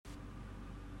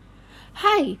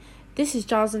Hi, this is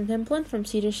Jocelyn Pimplin from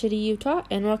Cedar City, Utah,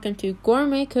 and welcome to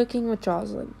Gourmet Cooking with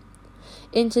Jocelyn.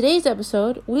 In today's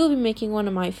episode, we'll be making one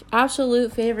of my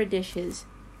absolute favorite dishes,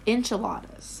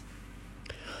 enchiladas.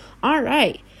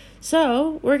 Alright,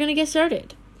 so we're going to get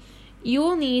started.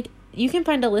 You can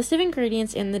find a list of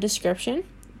ingredients in the description,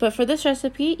 but for this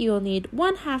recipe, you will need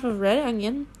 1/2 of red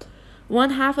onion,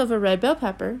 1/2 of a red bell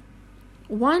pepper,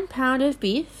 1 pound of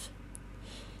beef,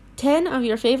 10 of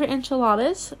your favorite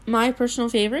enchiladas. My personal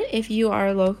favorite, if you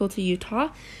are local to Utah,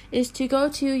 is to go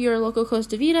to your local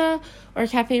Costa Vida or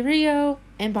Cafe Rio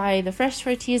and buy the fresh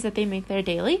tortillas that they make there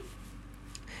daily.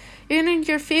 You're going to need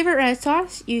your favorite red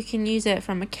sauce. You can use it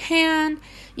from a can.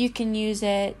 You can use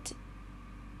it,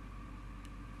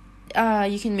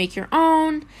 you can make your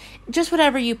own, just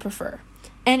whatever you prefer.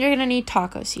 And you're going to need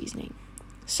taco seasoning.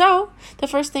 So, the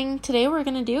first thing today we're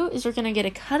going to do is we're going to get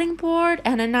a cutting board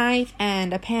and a knife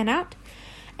and a pan out.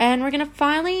 And we're going to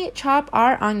finely chop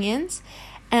our onions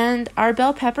and our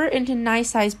bell pepper into nice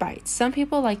sized bites. Some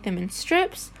people like them in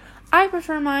strips. I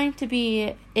prefer mine to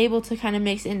be able to kind of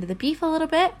mix into the beef a little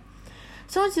bit.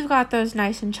 So once you've got those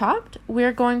nice and chopped,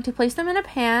 we're going to place them in a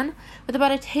pan with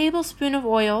about a tablespoon of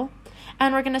oil.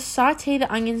 And we're going to saute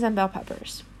the onions and bell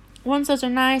peppers. Once those are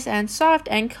nice and soft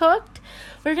and cooked,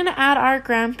 we're going to add our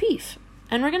ground beef.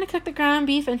 And we're going to cook the ground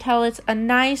beef until it's a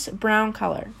nice brown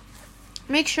color.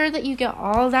 Make sure that you get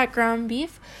all that ground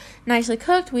beef nicely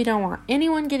cooked. We don't want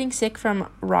anyone getting sick from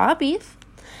raw beef.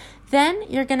 Then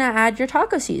you're going to add your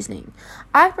taco seasoning.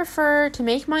 I prefer to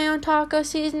make my own taco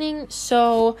seasoning,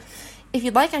 so if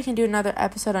you'd like, I can do another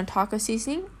episode on taco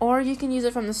seasoning, or you can use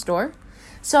it from the store.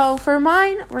 So for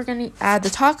mine, we're going to add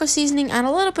the taco seasoning and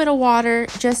a little bit of water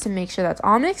just to make sure that's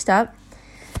all mixed up.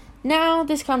 Now,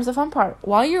 this comes the fun part.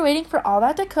 While you're waiting for all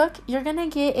that to cook, you're going to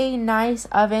get a nice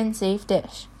oven-safe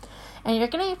dish. And you're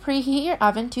going to preheat your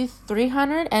oven to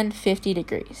 350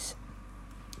 degrees.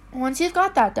 Once you've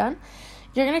got that done,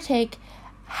 you're going to take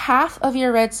half of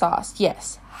your red sauce.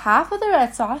 Yes, half of the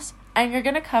red sauce, and you're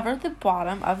going to cover the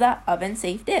bottom of that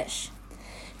oven-safe dish.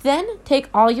 Then, take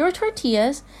all your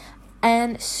tortillas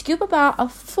and scoop about a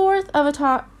fourth of a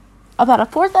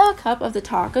cup of the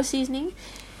taco seasoning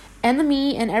and the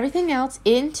meat and everything else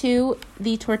into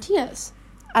the tortillas.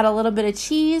 Add a little bit of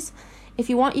cheese. If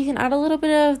you want, you can add a little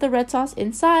bit of the red sauce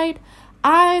inside.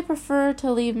 I prefer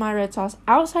to leave my red sauce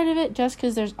outside of it just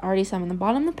because there's already some in the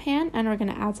bottom of the pan, and we're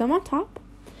going to add some on top.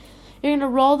 You're going to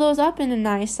roll those up into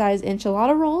nice size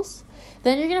enchilada rolls.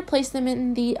 Then you're going to place them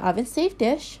in the oven-safe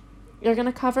dish. You're going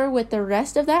to cover with the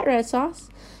rest of that red sauce.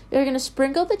 You're going to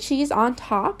sprinkle the cheese on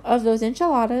top of those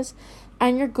enchiladas,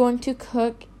 and you're going to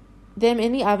cook them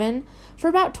in the oven for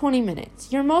about 20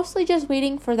 minutes. You're mostly just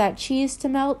waiting for that cheese to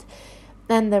melt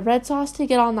and the red sauce to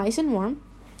get all nice and warm.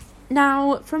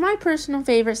 Now, for my personal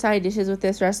favorite side dishes with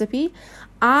this recipe,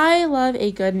 I love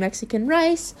a good Mexican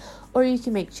rice, or you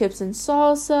can make chips and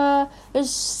salsa. There's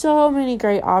so many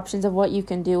great options of what you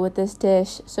can do with this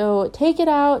dish. So take it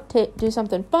out, do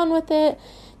something fun with it.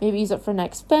 Maybe use it for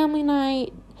next family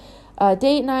night,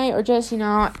 date night, or just,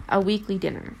 a weekly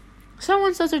dinner. So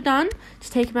once those are done,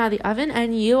 just take them out of the oven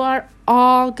and you are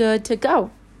all good to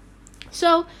go.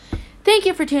 So thank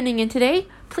you for tuning in today.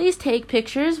 Please take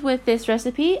pictures with this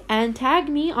recipe and tag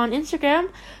me on Instagram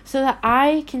so that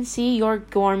I can see your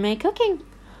gourmet cooking.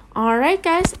 All right,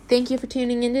 guys, thank you for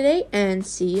tuning in today and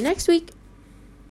see you next week.